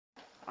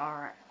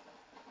Alright,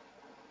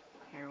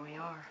 here we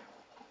are.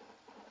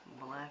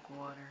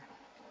 Blackwater.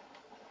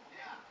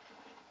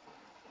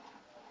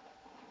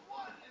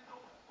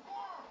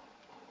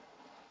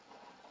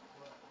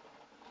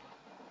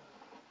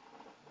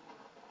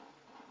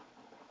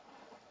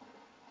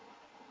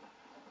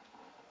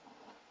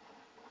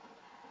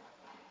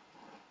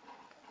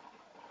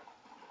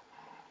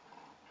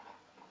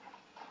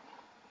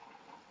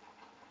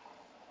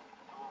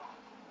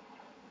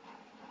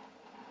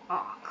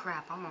 Oh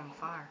crap, I'm on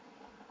fire.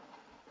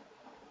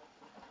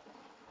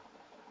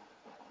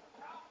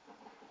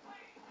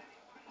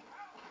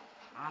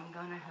 I'm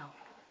gonna help.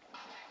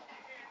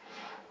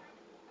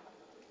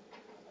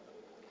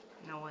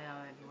 No way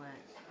I'd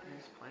let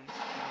this place go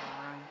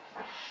run.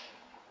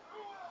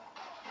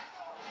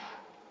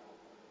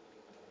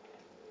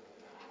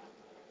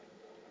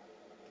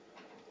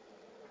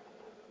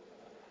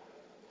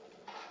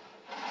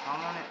 I'm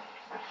on it.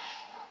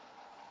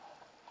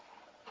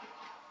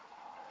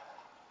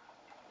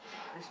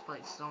 This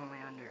place is only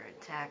under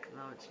attack,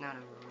 though it's not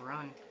a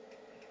run.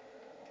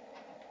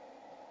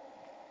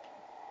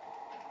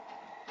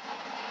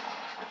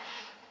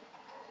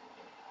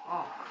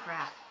 Oh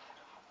crap.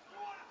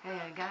 Hey,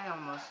 a guy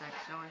almost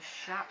accidentally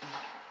shot me.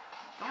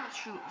 Don't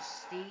shoot,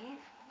 Steve.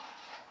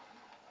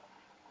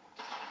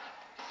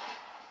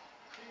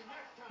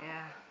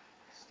 Yeah,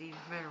 Steve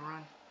better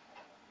run.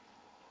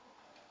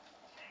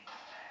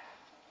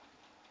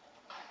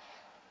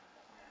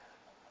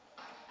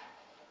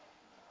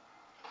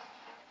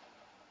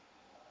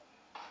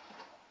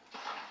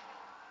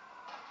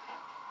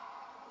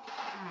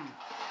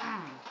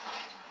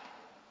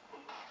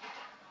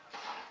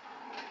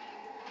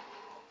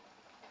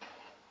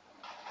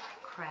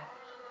 Crap.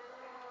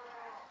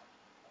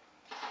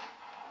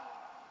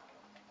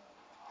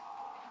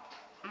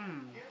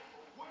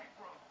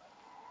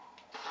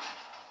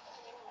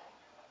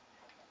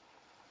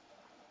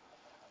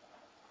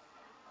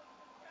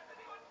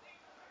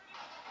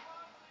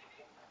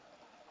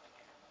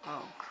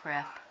 Oh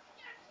crap.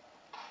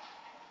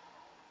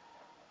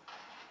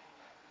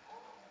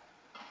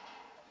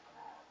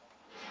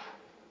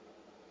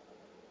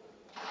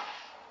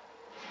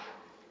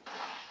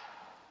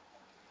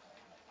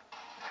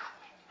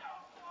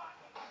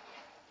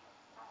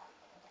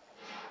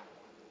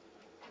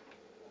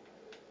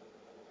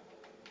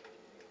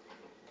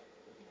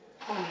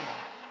 Oh yeah.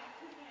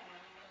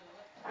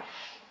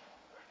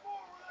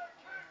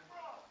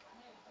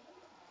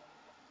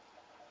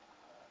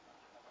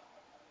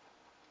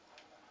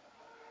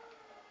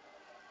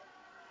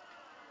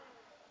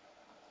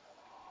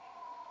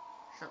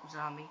 Sup,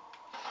 zombie?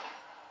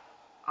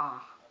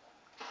 Ah.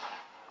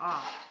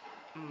 Ah.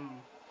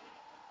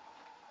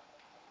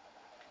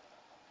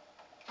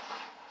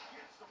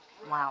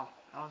 Wow,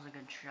 that was a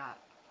good shot.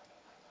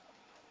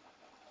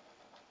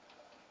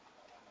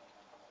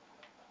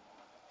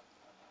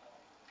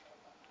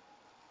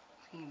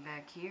 Is he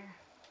back here?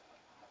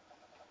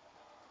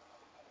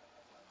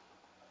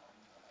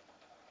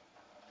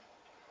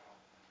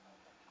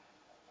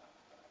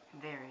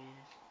 There he is.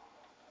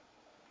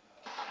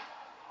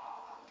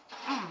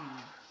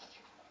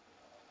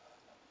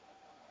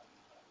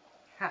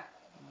 Ha!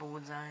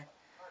 Bullseye.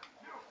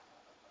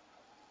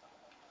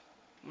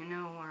 You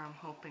know where I'm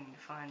hoping to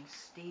find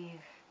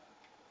Steve?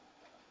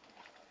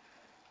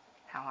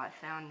 How I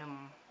found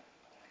him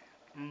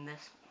in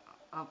this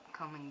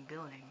upcoming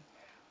building.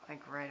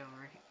 Like right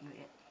over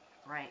here.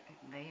 Right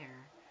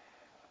there.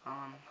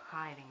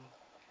 Hiding.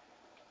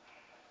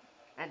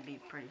 That'd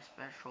be pretty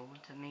special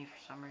to me for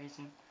some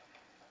reason.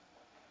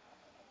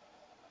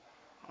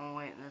 Oh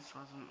wait, this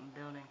wasn't the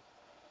building.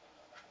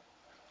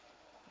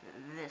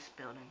 This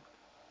building.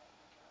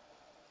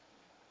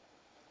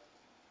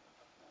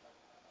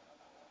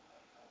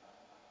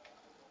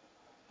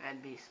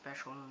 That'd be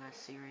special in this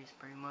series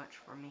pretty much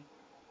for me.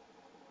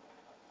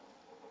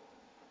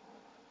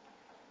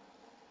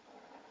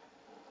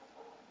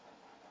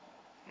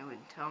 It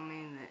would tell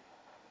me that,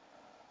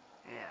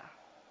 yeah,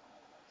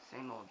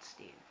 same old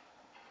Steve.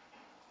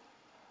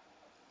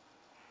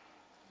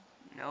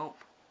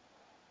 Nope.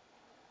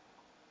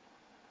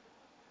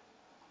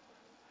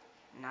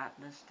 Not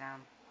this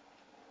time.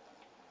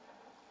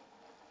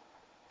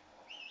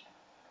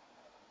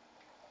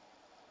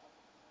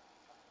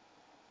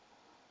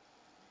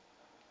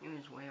 He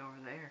was way over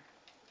there.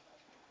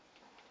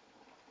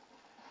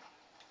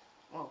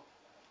 Whoa.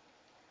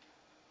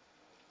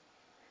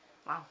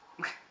 Wow.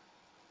 Let's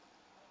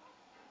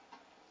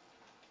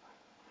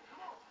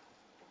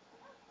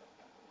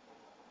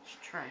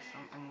try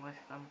something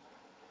with them.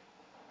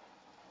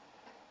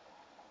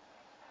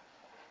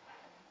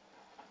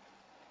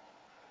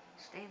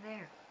 Stay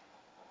there.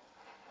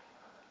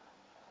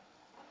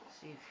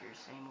 See if you're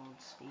same old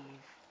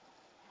Steve.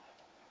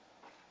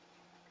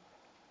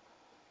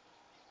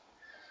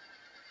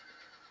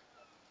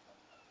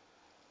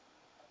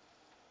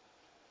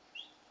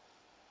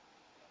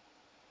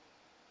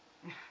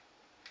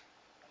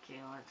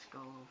 Okay, let's go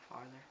a little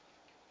farther.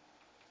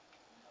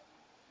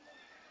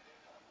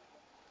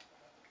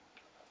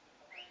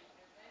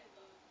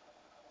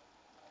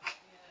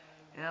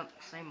 Yep,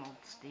 same old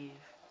Steve.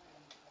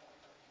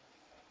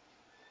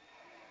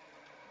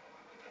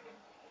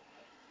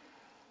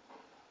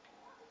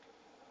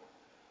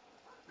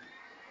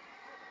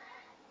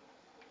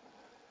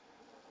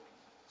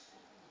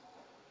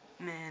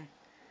 Man,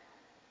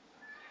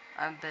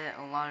 I bet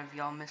a lot of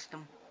y'all missed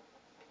him.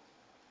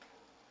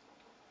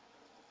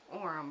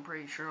 Or I'm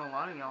pretty sure a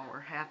lot of y'all were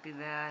happy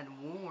that I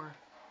had war.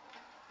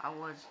 I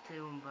was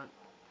too, but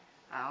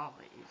I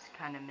always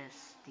kind of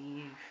miss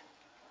Steve.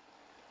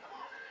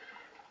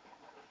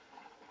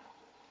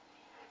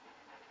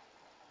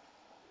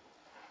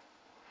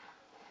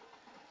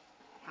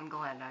 I'm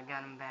glad I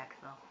got him back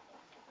though.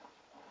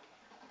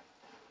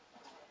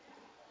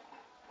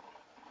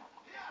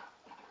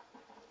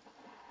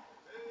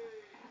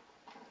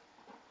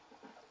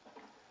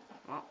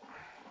 Well,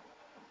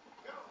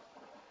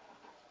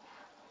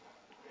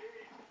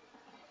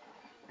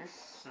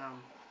 this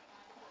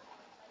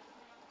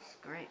it's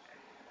great.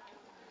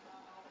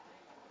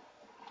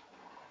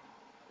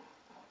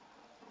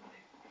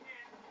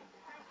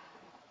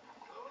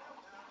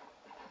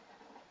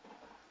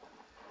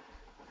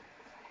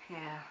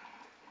 Yeah.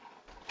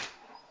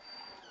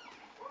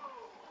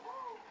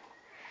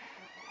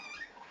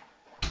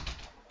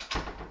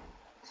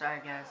 Sorry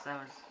guys, that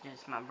was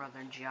just my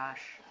brother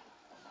Josh.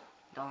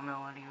 Don't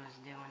know what he was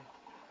doing.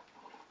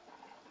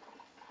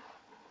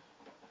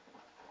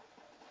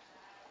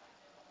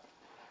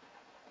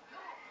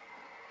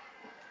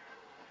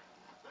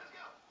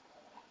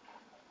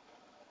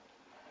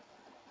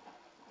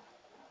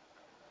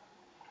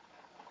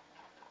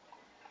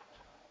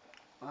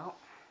 Well,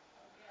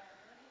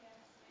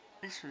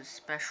 this was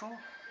special.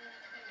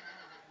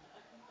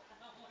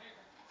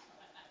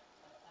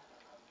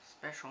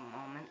 Special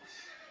moments.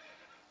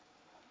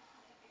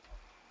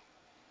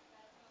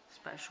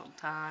 Special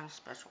time,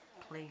 special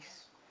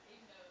place.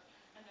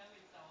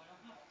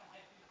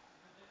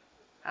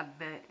 I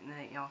bet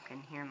that y'all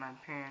can hear my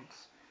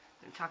parents.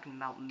 They're talking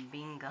about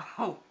bingo.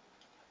 To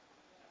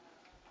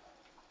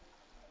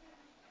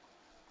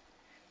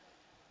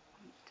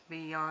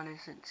be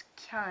honest, it's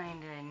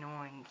kinda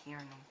annoying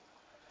hearing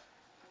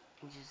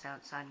them just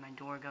outside my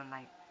door going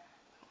like,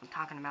 I'm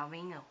talking about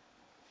bingo.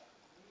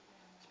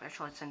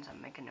 Especially since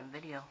I'm making a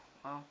video.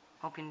 Well,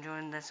 hope you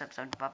enjoyed this episode. Bye.